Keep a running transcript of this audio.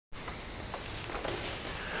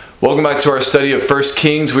Welcome back to our study of 1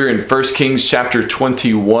 Kings. We're in 1 Kings chapter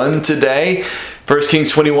 21 today. 1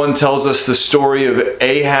 Kings 21 tells us the story of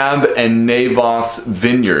Ahab and Naboth's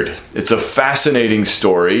vineyard. It's a fascinating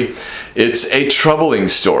story. It's a troubling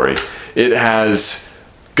story. It has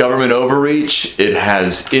government overreach, it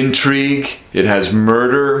has intrigue, it has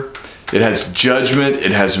murder, it has judgment,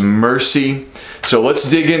 it has mercy. So let's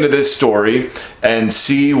dig into this story and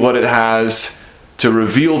see what it has to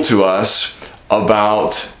reveal to us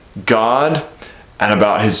about God and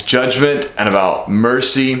about His judgment and about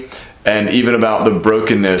mercy and even about the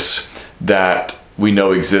brokenness that we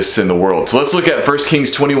know exists in the world. So let's look at 1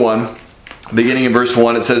 Kings 21, beginning in verse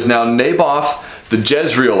 1. It says, "Now Naboth the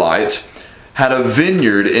Jezreelite had a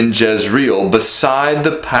vineyard in Jezreel beside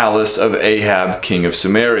the palace of Ahab king of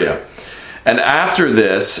Samaria. And after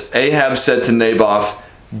this, Ahab said to Naboth,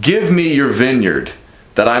 'Give me your vineyard,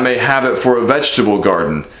 that I may have it for a vegetable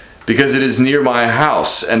garden, because it is near my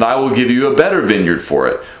house, and I will give you a better vineyard for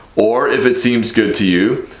it. Or if it seems good to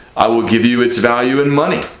you, I will give you its value in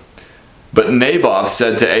money.' But Naboth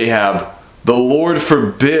said to Ahab, 'The Lord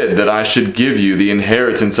forbid that I should give you the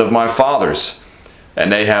inheritance of my fathers.'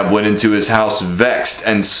 And Ahab went into his house vexed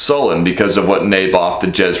and sullen because of what Naboth the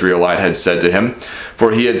Jezreelite had said to him.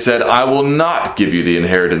 For he had said, 'I will not give you the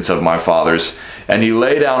inheritance of my fathers.' And he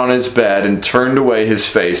lay down on his bed and turned away his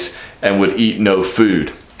face and would eat no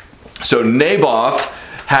food." So Naboth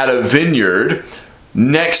had a vineyard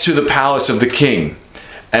next to the palace of the king.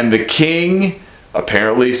 And the king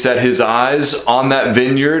apparently set his eyes on that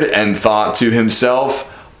vineyard and thought to himself,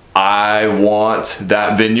 "I want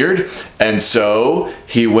that vineyard." And so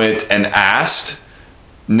he went and asked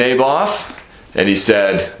Naboth, and he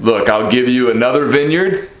said, "Look, I'll give you another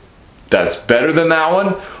vineyard that's better than that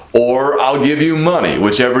one, or I'll give you money,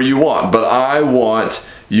 whichever you want, but I want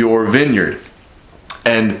your vineyard."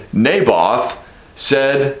 And Naboth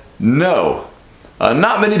said no.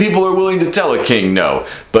 Not many people are willing to tell a king no,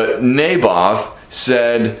 but Naboth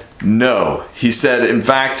said no. He said, in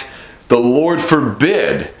fact, "The Lord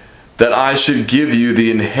forbid that I should give you the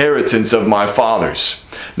inheritance of my fathers."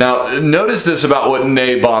 Now, notice this about what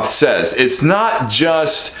Naboth says. It's not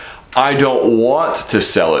just, "I don't want to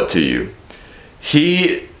sell it to you."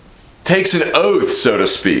 He takes an oath, so to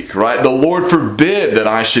speak, right? "The Lord forbid that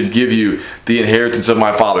I should give you the inheritance of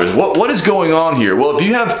my fathers." What is going on here? Well, if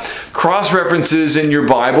you have cross-references in your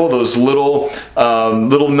Bible, those little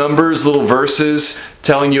numbers, little verses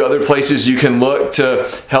telling you other places you can look to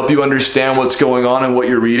help you understand what's going on and what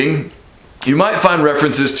you're reading, you might find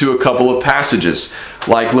references to a couple of passages,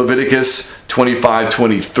 like Leviticus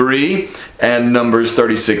 25:23 and Numbers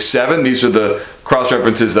 36:7. These are the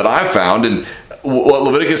cross-references that I found, and what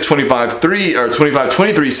Leviticus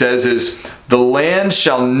 25:23 says is, "The land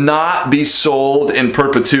shall not be sold in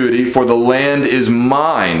perpetuity, for the land is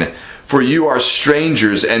mine, for you are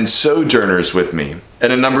strangers and sojourners with me."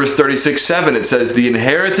 And in Numbers 36:7 it says, "The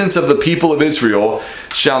inheritance of the people of Israel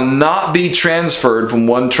shall not be transferred from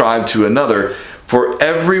one tribe to another, for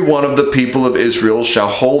every one of the people of Israel shall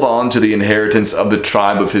hold on to the inheritance of the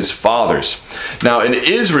tribe of his fathers." Now in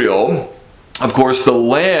Israel, of course, the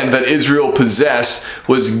land that Israel possessed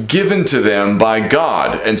was given to them by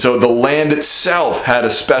God. And so the land itself had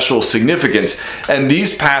a special significance. And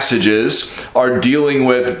these passages are dealing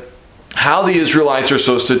with how the Israelites are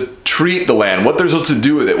supposed to treat the land, what they're supposed to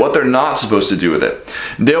do with it, what they're not supposed to do with it.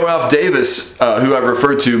 Dale Ralph Davis, who I've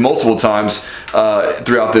referred to multiple times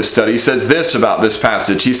throughout this study, says this about this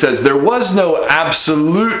passage. He says, "There was no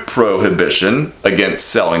absolute prohibition against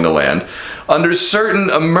selling the land. Under certain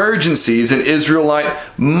emergencies, an Israelite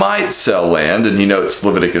might sell land," and he notes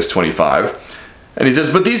Leviticus 25. And he says,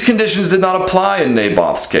 "But these conditions did not apply in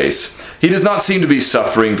Naboth's case. He does not seem to be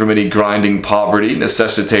suffering from any grinding poverty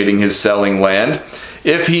necessitating his selling land.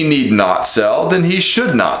 If he need not sell, then he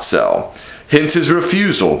should not sell. Hence his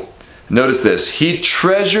refusal." Notice this: "He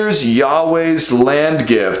treasures Yahweh's land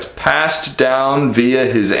gift passed down via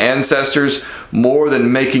his ancestors more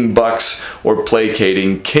than making bucks or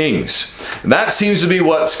placating kings." And that seems to be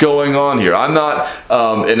what's going on here. I'm not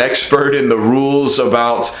an expert in the rules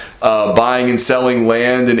about buying and selling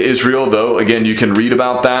land in Israel, though again you can read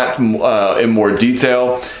about that in more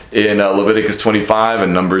detail in Leviticus 25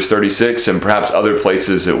 and Numbers 36 and perhaps other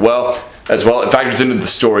places as well. It factors into the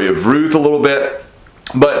story of Ruth a little bit.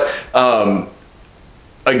 But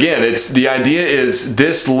again, the idea is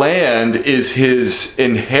this land is his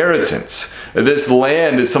inheritance. This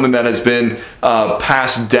land is something that has been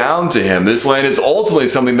passed down to him. This land is ultimately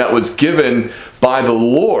something that was given by the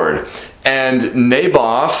Lord. And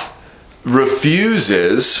Naboth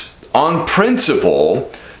refuses on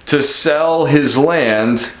principle to sell his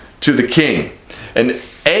land to the king. And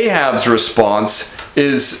Ahab's response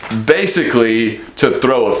is basically to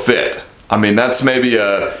throw a fit. I mean, that's maybe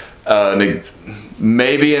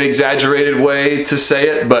maybe an exaggerated way to say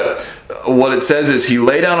it, but what it says is he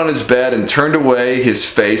lay down on his bed and turned away his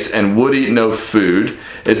face and would eat no food.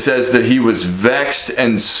 It says that he was vexed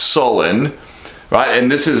and sullen, right?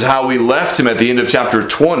 And this is how we left him at the end of chapter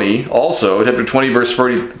 20. Also, chapter 20, verse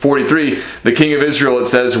 43, the king of Israel, it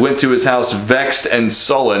says, went to his house vexed and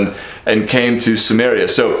sullen and came to Samaria.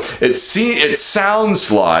 So it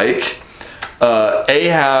sounds like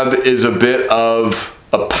Ahab is a bit of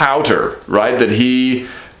a pouter, right? That he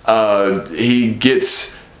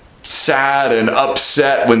gets sad and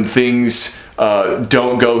upset when things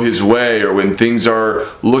don't go his way, or when things are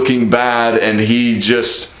looking bad, and he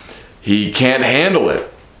can't handle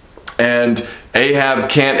it. And Ahab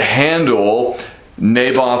can't handle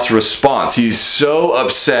Naboth's response. He's so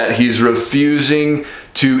upset, he's refusing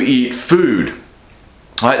to eat food.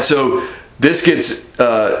 All right, so this gets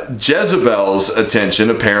Jezebel's attention,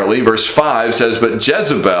 apparently. Verse 5 says, but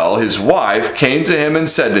Jezebel, his wife, came to him and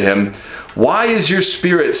said to him, why is your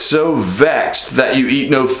spirit so vexed that you eat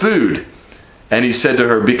no food? And he said to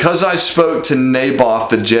her, because I spoke to Naboth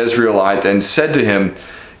the Jezreelite and said to him,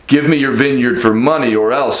 give me your vineyard for money,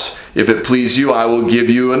 or else, if it please you, I will give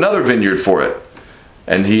you another vineyard for it.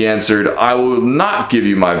 And he answered, I will not give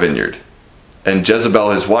you my vineyard. And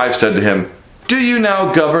Jezebel his wife said to him, do you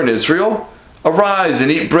now govern Israel? Arise and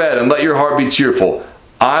eat bread, and let your heart be cheerful.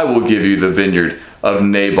 I will give you the vineyard of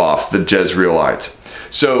Naboth the Jezreelite.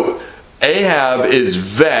 So Ahab is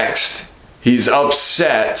vexed. He's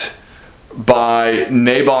upset by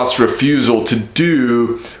Naboth's refusal to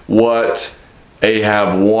do what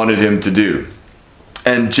Ahab wanted him to do.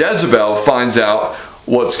 And Jezebel finds out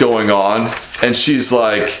what's going on, and she's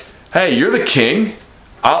like, hey, you're the king.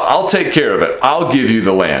 I'll take care of it. I'll give you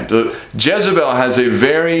the land. Jezebel has a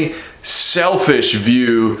very selfish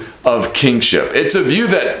view of kingship. It's a view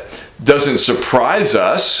that doesn't surprise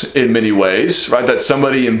us in many ways, right? That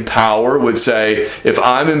somebody in power would say, if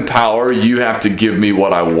I'm in power, you have to give me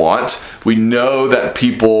what I want. We know that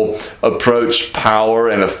people approach power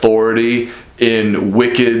and authority in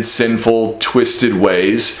wicked, sinful, twisted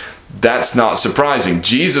ways. That's not surprising.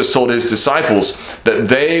 Jesus told his disciples that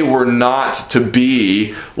they were not to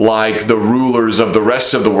be like the rulers of the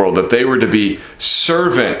rest of the world, that they were to be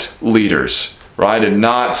servant leaders, right? And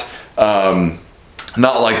not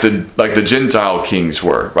like the Gentile kings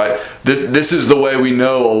were, right? This is the way we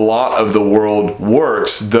know a lot of the world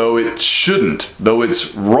works, though it shouldn't. Though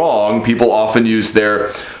it's wrong, people often use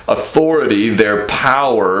their authority, their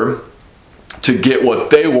power, to get what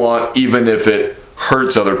they want, even if it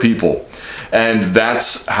hurts other people. And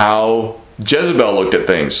that's how Jezebel looked at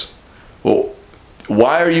things. Well,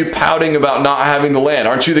 why are you pouting about not having the land?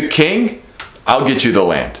 Aren't you the king? I'll get you the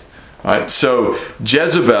land. All right? So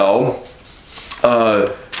Jezebel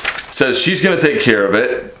says she's going to take care of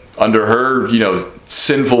it under her,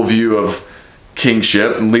 sinful view of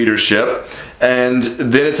kingship and leadership. And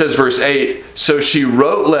then it says, verse 8, so she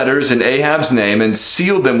wrote letters in Ahab's name and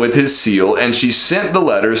sealed them with his seal, and she sent the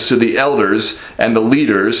letters to the elders and the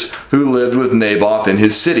leaders who lived with Naboth in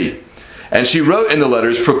his city. And she wrote in the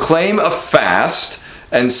letters, proclaim a fast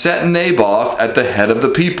and set Naboth at the head of the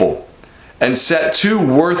people, and set two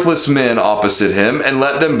worthless men opposite him, and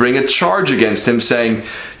let them bring a charge against him, saying,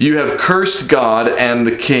 you have cursed God and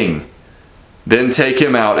the king. Then take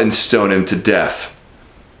him out and stone him to death.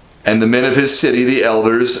 And the men of his city, the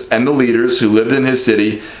elders and the leaders who lived in his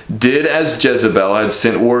city, did as Jezebel had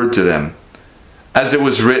sent word to them. As it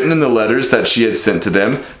was written in the letters that she had sent to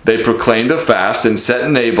them, they proclaimed a fast and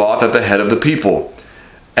set Naboth at the head of the people.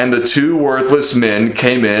 And the two worthless men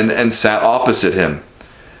came in and sat opposite him.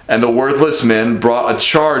 And the worthless men brought a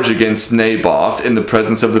charge against Naboth in the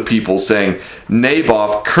presence of the people, saying,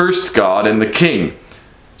 Naboth cursed God and the king.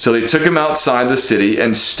 So they took him outside the city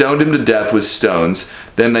and stoned him to death with stones.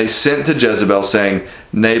 Then they sent to Jezebel, saying,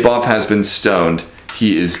 Naboth has been stoned.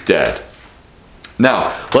 He is dead.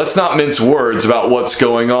 Now, let's not mince words about what's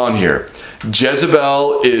going on here.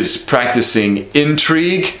 Jezebel is practicing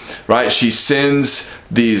intrigue, right? She sends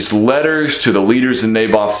these letters to the leaders in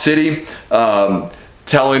Naboth's city,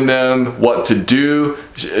 telling them what to do,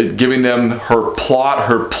 giving them her plot,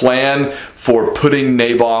 her plan for putting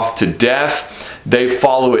Naboth to death. They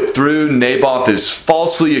follow it through. Naboth is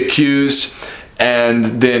falsely accused and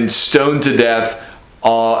then stoned to death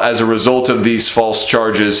as a result of these false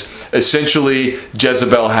charges. Essentially,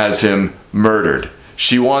 Jezebel has him murdered.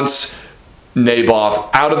 She wants Naboth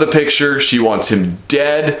out of the picture. She wants him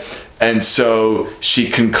dead. And so she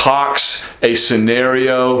concocts a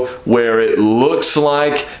scenario where it looks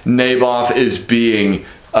like Naboth is being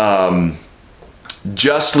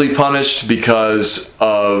justly punished because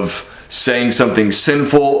of saying something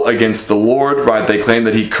sinful against the Lord, right? They claim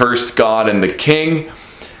that he cursed God and the king.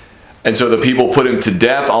 And so the people put him to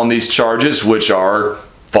death on these charges, which are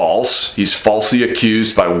false. He's falsely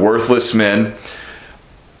accused by worthless men.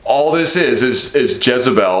 All this is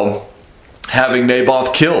Jezebel having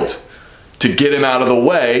Naboth killed to get him out of the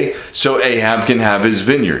way so Ahab can have his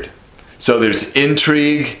vineyard. So there's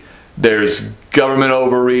intrigue, there's government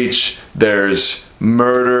overreach, there's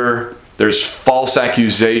murder, there's false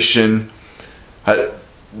accusation.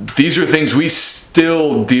 These are things we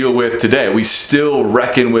still deal with today. We still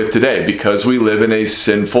reckon with today because we live in a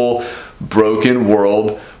sinful, broken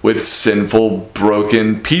world with sinful,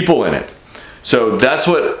 broken people in it. So that's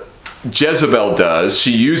what Jezebel does.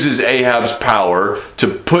 She uses Ahab's power to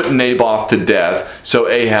put Naboth to death so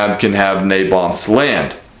Ahab can have Naboth's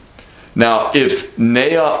land. Now, if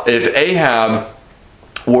Ahab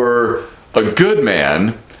were a good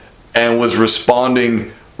man and was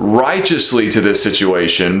responding righteously to this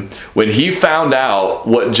situation, when he found out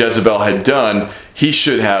what Jezebel had done, he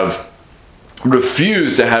should have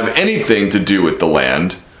refused to have anything to do with the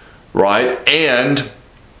land, right? And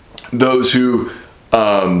those who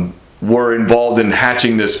were involved in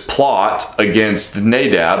hatching this plot against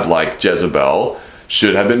Nadab, like Jezebel,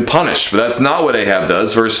 should have been punished. But that's not what Ahab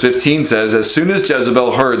does. Verse 15 says, as soon as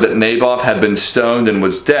Jezebel heard that Naboth had been stoned and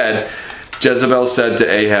was dead, Jezebel said to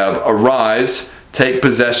Ahab, arise, take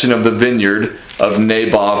possession of the vineyard of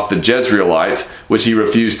Naboth the Jezreelite, which he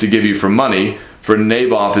refused to give you for money, for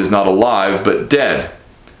Naboth is not alive, but dead.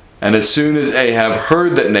 And as soon as Ahab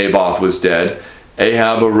heard that Naboth was dead,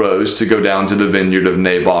 Ahab arose to go down to the vineyard of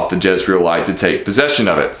Naboth the Jezreelite to take possession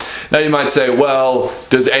of it. Now you might say, well,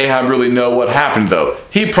 does Ahab really know what happened though?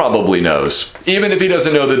 He probably knows. Even if he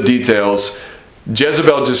doesn't know the details,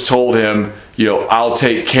 Jezebel just told him, I'll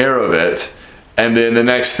take care of it. And then the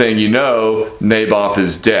next thing you know, Naboth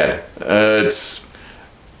is dead. It's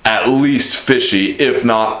at least fishy, if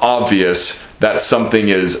not obvious, that something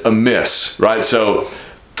is amiss, right? So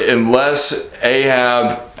unless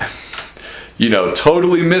Ahab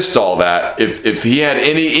totally missed all that, if he had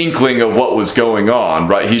any inkling of what was going on,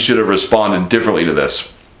 right, he should have responded differently to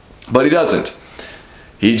this. But he doesn't.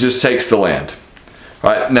 He just takes the land.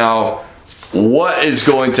 Right? Now, what is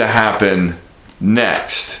going to happen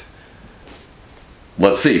next?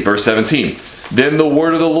 Let's see, verse 17. Then the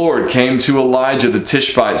word of the Lord came to Elijah the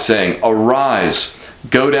Tishbite, saying, arise,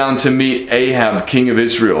 go down to meet Ahab, king of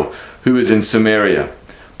Israel, who is in Samaria.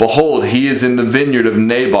 Behold, he is in the vineyard of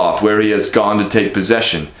Naboth, where he has gone to take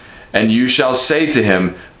possession. And you shall say to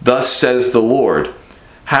him, thus says the Lord,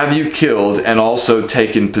 have you killed and also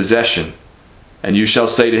taken possession? And you shall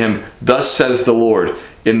say to him, thus says the Lord,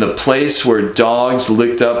 in the place where dogs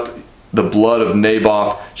licked up the blood of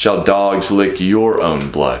Naboth, shall dogs lick your own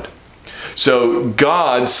blood. So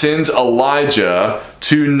God sends Elijah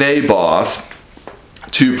to Naboth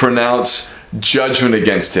to pronounce judgment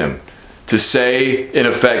against him. To say, in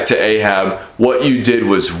effect, to Ahab, what you did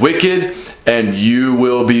was wicked and you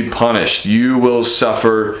will be punished. You will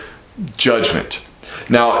suffer judgment.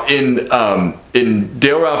 Now, in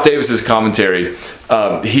Dale Ralph Davis's commentary,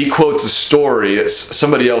 he quotes a story that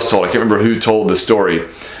somebody else told. I can't remember who told the story.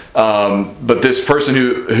 But this person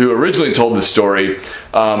who originally told the story,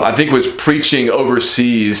 I think was preaching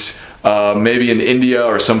overseas, maybe in India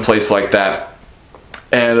or someplace like that,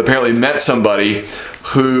 and apparently met somebody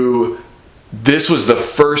who this was the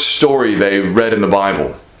first story they read in the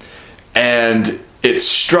Bible. And it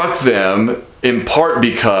struck them in part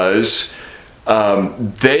because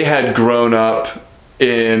they had grown up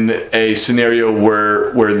in a scenario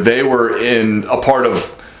where they were in a part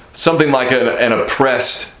of something like an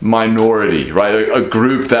oppressed minority, right? A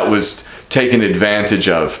group that was taken advantage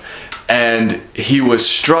of. And he was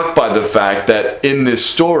struck by the fact that in this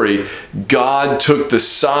story, God took the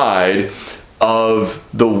side of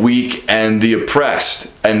the weak and the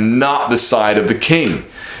oppressed and not the side of the king.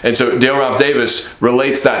 And so Dale Ralph Davis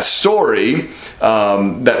relates that story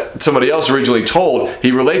that somebody else originally told.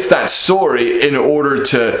 He relates that story in order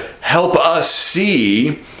to help us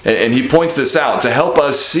see, and he points this out, to help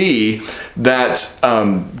us see that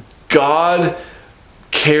God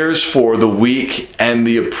cares for the weak and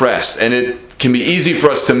the oppressed. And it can be easy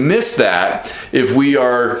for us to miss that if we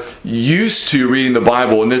are used to reading the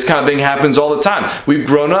Bible. And this kind of thing happens all the time. We've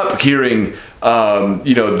grown up hearing,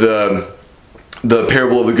 the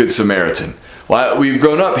parable of the Good Samaritan. Well, we've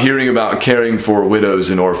grown up hearing about caring for widows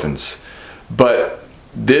and orphans. But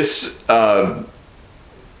this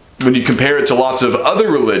when you compare it to lots of other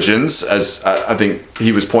religions, as I think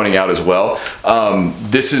he was pointing out as well,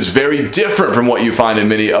 this is very different from what you find in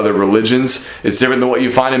many other religions. It's different than what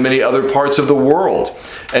you find in many other parts of the world.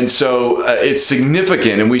 And so it's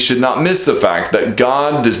significant, and we should not miss the fact that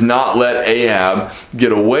God does not let Ahab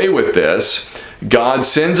get away with this. God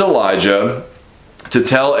sends Elijah to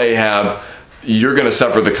tell Ahab, you're going to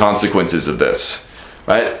suffer the consequences of this.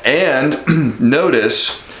 Right? And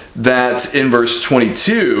notice that in verse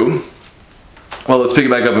 22, well, let's pick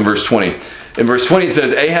it back up in verse 20. In verse 20 it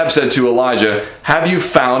says, Ahab said to Elijah, have you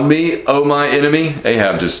found me, O my enemy?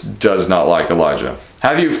 Ahab just does not like Elijah.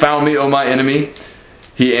 Have you found me, O my enemy?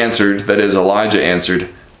 He answered, that is, Elijah answered,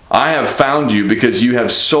 I have found you because you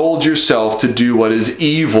have sold yourself to do what is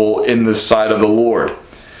evil in the sight of the Lord.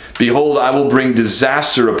 Behold, I will bring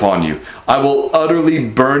disaster upon you. I will utterly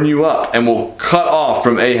burn you up, and will cut off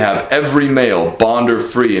from Ahab every male, bond or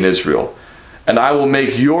free, in Israel. And I will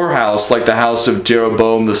make your house like the house of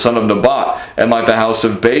Jeroboam the son of Nebat, and like the house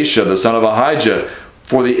of Baasha the son of Ahijah,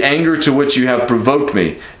 for the anger to which you have provoked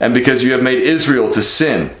me, and because you have made Israel to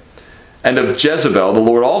sin. And of Jezebel the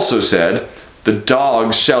Lord also said, the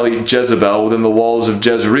dogs shall eat Jezebel within the walls of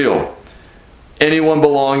Jezreel. Anyone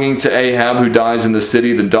belonging to Ahab who dies in the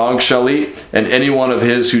city, the dogs shall eat, and anyone of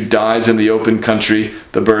his who dies in the open country,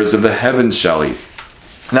 the birds of the heavens shall eat.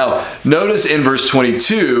 Now, notice in verse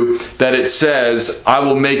 22 that it says, I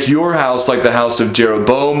will make your house like the house of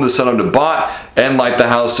Jeroboam the son of Nebat, and like the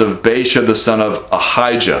house of Baasha the son of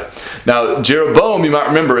Ahijah. Now, Jeroboam, you might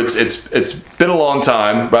remember, it's been a long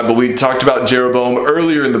time, right? But we talked about Jeroboam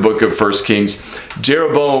earlier in the book of 1 Kings.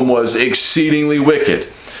 Jeroboam was exceedingly wicked.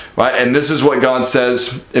 Right? And this is what God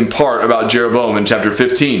says in part about Jeroboam in chapter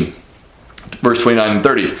 15, verse 29 and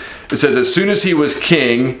 30. It says, as soon as he was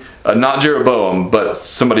king, not Jeroboam, but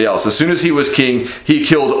somebody else, as soon as he was king, he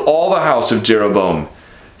killed all the house of Jeroboam.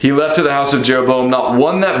 He left to the house of Jeroboam not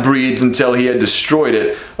one that breathed until he had destroyed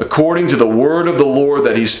it, according to the word of the Lord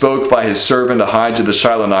that he spoke by his servant Ahijah the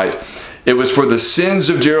Shilonite. It was for the sins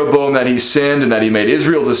of Jeroboam that he sinned, and that he made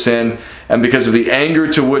Israel to sin, and because of the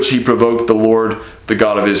anger to which he provoked the Lord, the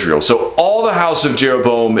God of Israel. So all the house of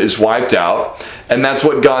Jeroboam is wiped out, and that's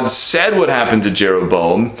what God said would happen to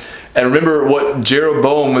Jeroboam. And remember, what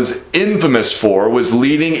Jeroboam was infamous for was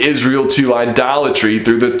leading Israel to idolatry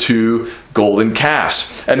through the 2 golden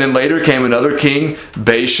calves. And then later came another king,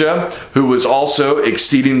 Baasha, who was also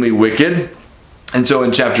exceedingly wicked. And so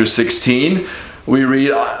in chapter 16, we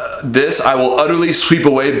read this, I will utterly sweep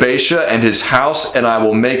away Baasha and his house, and I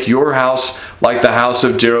will make your house like the house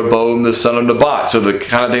of Jeroboam the son of Nebat. So the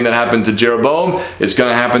kind of thing that happened to Jeroboam is going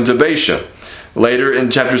to happen to Baasha. Later in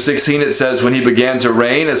chapter 16 it says, when he began to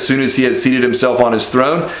reign, as soon as he had seated himself on his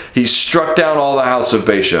throne, he struck down all the house of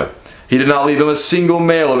Baasha. He did not leave him a single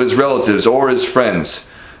male of his relatives or his friends.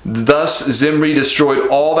 Thus Zimri destroyed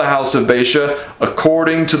all the house of Baasha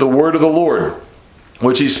according to the word of the Lord,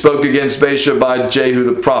 which he spoke against Baasha by Jehu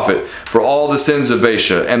the prophet, for all the sins of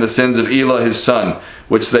Baasha and the sins of Elah his son,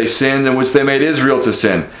 which they sinned and which they made Israel to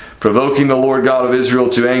sin, provoking the Lord God of Israel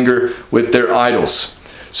to anger with their idols.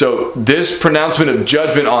 So this pronouncement of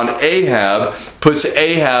judgment on Ahab puts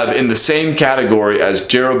Ahab in the same category as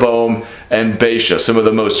Jeroboam and Baasha, some of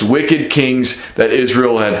the most wicked kings that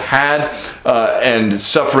Israel had had, and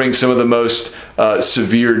suffering some of the most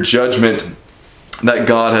severe judgment that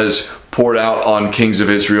God has poured out on kings of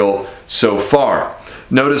Israel so far.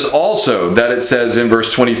 Notice also that it says in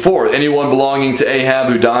verse 24, anyone belonging to Ahab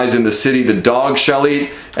who dies in the city, the dogs shall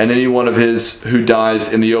eat, and anyone of his who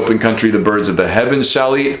dies in the open country, the birds of the heavens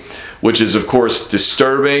shall eat, which is, of course,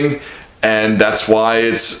 disturbing, and that's why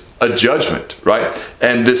it's a judgment, right?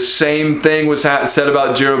 And this same thing was said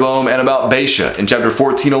about Jeroboam and about Baasha. In chapter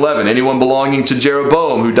 14:11, anyone belonging to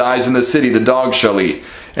Jeroboam who dies in the city, the dogs shall eat,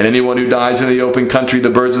 and anyone who dies in the open country, the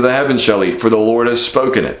birds of the heavens shall eat, for the Lord has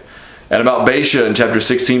spoken it. And about Baasha in chapter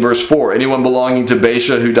 16, verse 4, anyone belonging to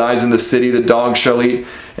Baasha who dies in the city, the dogs shall eat,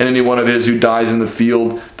 and any one of his who dies in the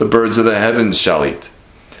field, the birds of the heavens shall eat.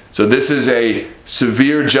 So this is a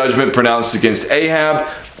severe judgment pronounced against Ahab.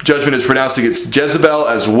 Judgment is pronounced against Jezebel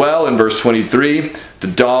as well in verse 23. The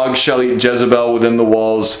dogs shall eat Jezebel within the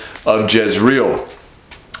walls of Jezreel.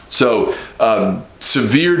 So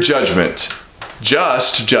severe judgment.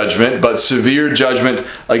 Just judgment, but severe judgment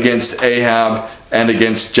against Ahab and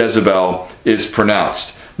against Jezebel is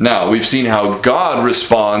pronounced. Now, we've seen how God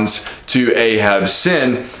responds to Ahab's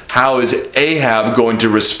sin. How is Ahab going to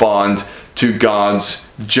respond to God's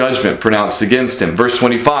judgment pronounced against him? Verse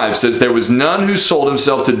 25 says, there was none who sold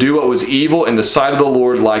himself to do what was evil in the sight of the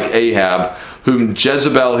Lord like Ahab, whom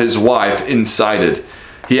Jezebel his wife incited.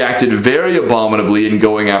 He acted very abominably in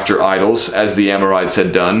going after idols, as the Amorites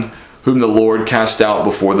had done, whom the Lord cast out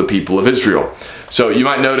before the people of Israel. So you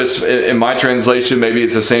might notice in my translation, maybe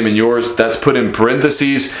it's the same in yours, that's put in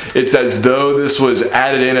parentheses. It's as though this was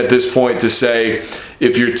added in at this point to say,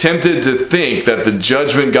 if you're tempted to think that the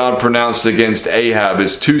judgment God pronounced against Ahab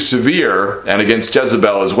is too severe, and against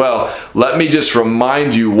Jezebel as well, let me just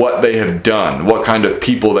remind you what they have done, what kind of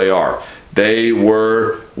people they are. They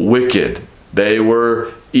were wicked. They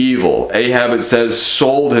were evil. Ahab, it says,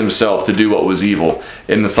 sold himself to do what was evil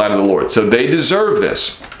in the sight of the Lord. So they deserve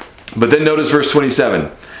this. But then notice verse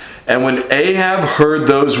 27. And when Ahab heard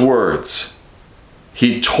those words,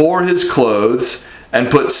 he tore his clothes and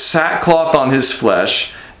put sackcloth on his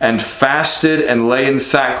flesh and fasted and lay in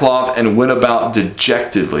sackcloth and went about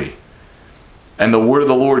dejectedly. And the word of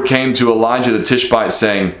the Lord came to Elijah the Tishbite,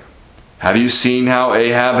 saying, have you seen how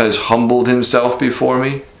Ahab has humbled himself before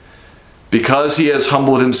me? Because he has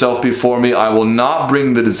humbled himself before me, I will not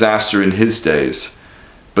bring the disaster in his days,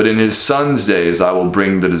 but in his son's days I will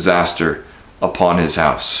bring the disaster upon his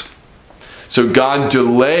house. So God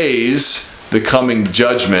delays the coming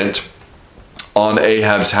judgment on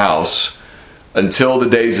Ahab's house until the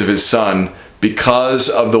days of his son, because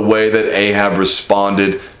of the way that Ahab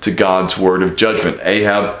responded to God's word of judgment.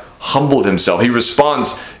 Ahab humbled himself. He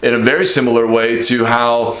responds in a very similar way to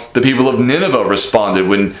how the people of Nineveh responded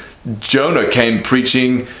when Jonah came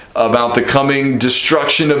preaching about the coming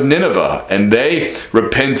destruction of Nineveh, and they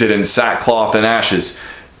repented in sackcloth and ashes.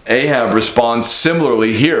 Ahab responds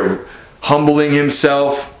similarly here, humbling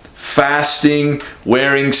himself, fasting,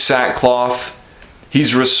 wearing sackcloth.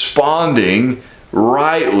 He's responding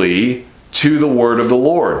rightly to the word of the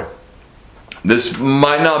Lord. This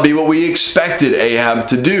might not be what we expected Ahab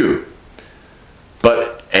to do,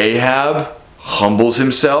 but Ahab humbles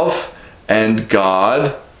himself, and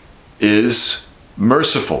God is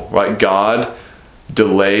merciful, right? God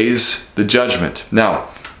delays the judgment. Now,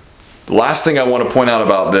 the last thing I want to point out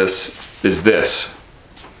about this is this,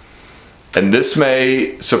 and this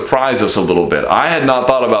may surprise us a little bit. I had not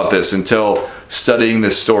thought about this until studying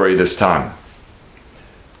this story this time.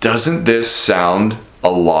 Doesn't this sound a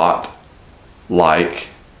lot like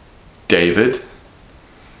David?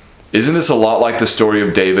 Isn't this a lot like the story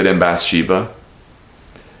of David and Bathsheba?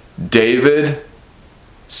 David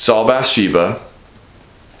saw Bathsheba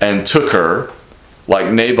and took her like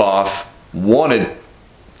Naboth wanted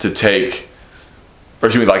to take, or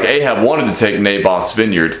excuse me, like Ahab wanted to take Naboth's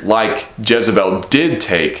vineyard, like Jezebel did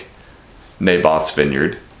take Naboth's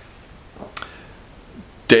vineyard.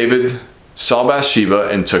 David saw Bathsheba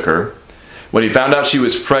and took her. When he found out she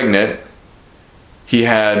was pregnant, he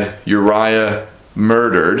had Uriah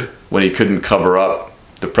murdered when he couldn't cover up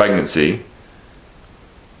the pregnancy.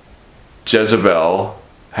 Jezebel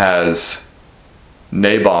has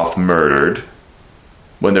Naboth murdered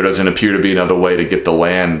when there doesn't appear to be another way to get the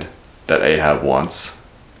land that Ahab wants.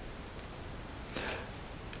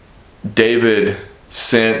 David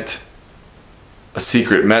sent a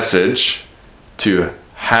secret message to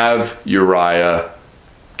have Uriah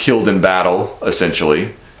killed in battle,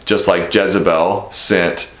 essentially, just like Jezebel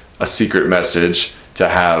sent a secret message to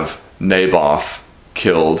have Naboth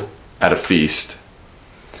killed at a feast.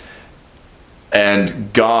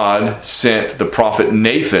 And God sent the prophet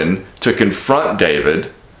Nathan to confront David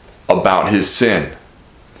about his sin.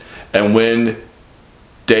 And when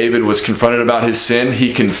David was confronted about his sin,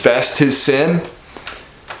 he confessed his sin.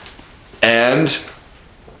 And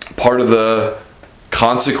part of the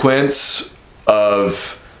consequence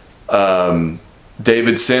of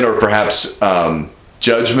David's sin, or perhaps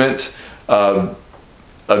judgment of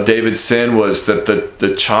David's sin, was that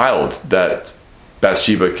the child that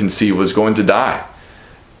Bathsheba conceived was going to die.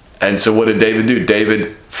 And so what did David do?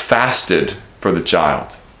 David fasted for the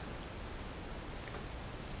child.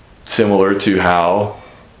 Similar to how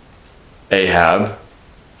Ahab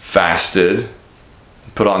fasted,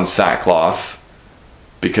 put on sackcloth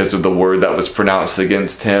because of the word that was pronounced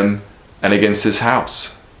against him and against his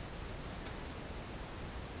house.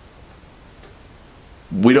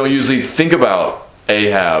 We don't usually think about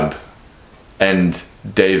Ahab and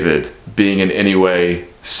David being in any way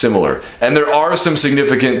similar. And there are some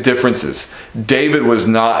significant differences. David was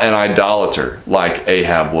not an idolater like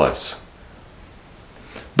Ahab was.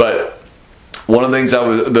 But one of the things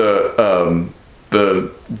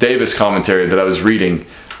the Davis commentary that I was reading,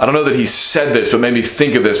 I don't know that he said this, but made me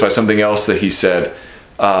think of this by something else that he said.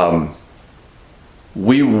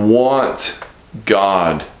 We want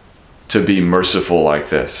God to be merciful like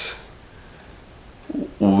this.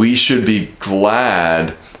 We should be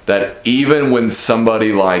glad that even when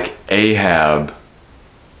somebody like Ahab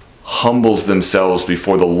humbles themselves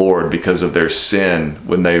before the Lord because of their sin,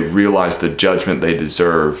 when they realize the judgment they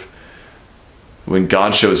deserve, when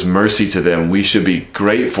God shows mercy to them, we should be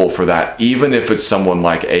grateful for that, even if it's someone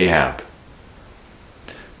like Ahab.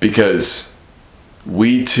 Because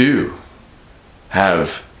we too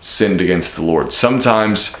have sinned against the Lord,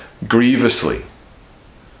 sometimes grievously.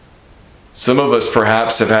 Some of us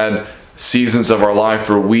perhaps have had seasons of our life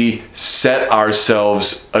where we set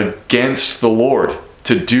ourselves against the Lord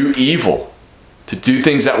to do evil, to do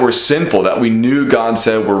things that were sinful, that we knew God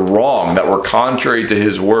said were wrong, that were contrary to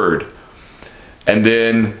His word. And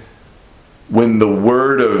then when the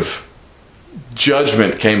word of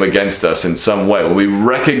judgment came against us in some way, when we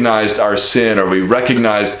recognized our sin, or we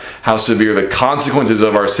recognized how severe the consequences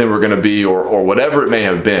of our sin were going to be, or whatever it may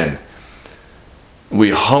have been, we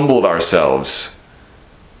humbled ourselves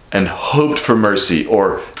and hoped for mercy,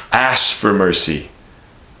 or asked for mercy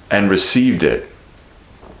and received it.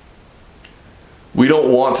 We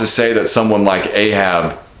don't want to say that someone like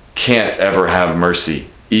Ahab can't ever have mercy,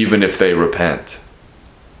 even if they repent.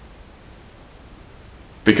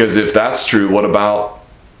 Because if that's true, what about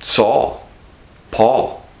Saul,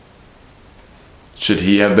 Paul? Should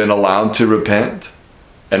he have been allowed to repent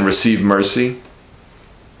and receive mercy?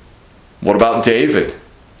 What about David?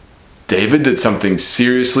 David did something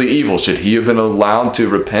seriously evil. Should he have been allowed to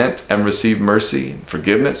repent and receive mercy and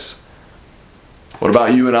forgiveness? What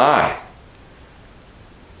about you and I?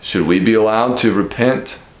 Should we be allowed to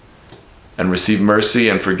repent and receive mercy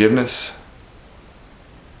and forgiveness?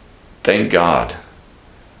 Thank God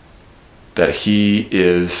that He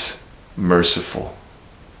is merciful.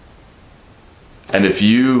 And if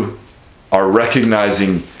you are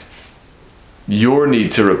recognizing your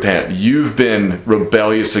need to repent, you've been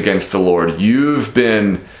rebellious against the Lord, you've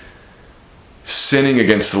been sinning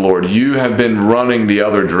against the Lord, you have been running the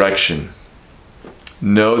other direction,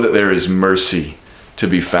 know that there is mercy to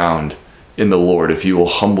be found in the Lord if you will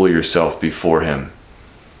humble yourself before Him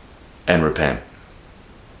and repent.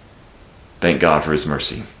 Thank God for His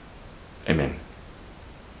mercy. Amen.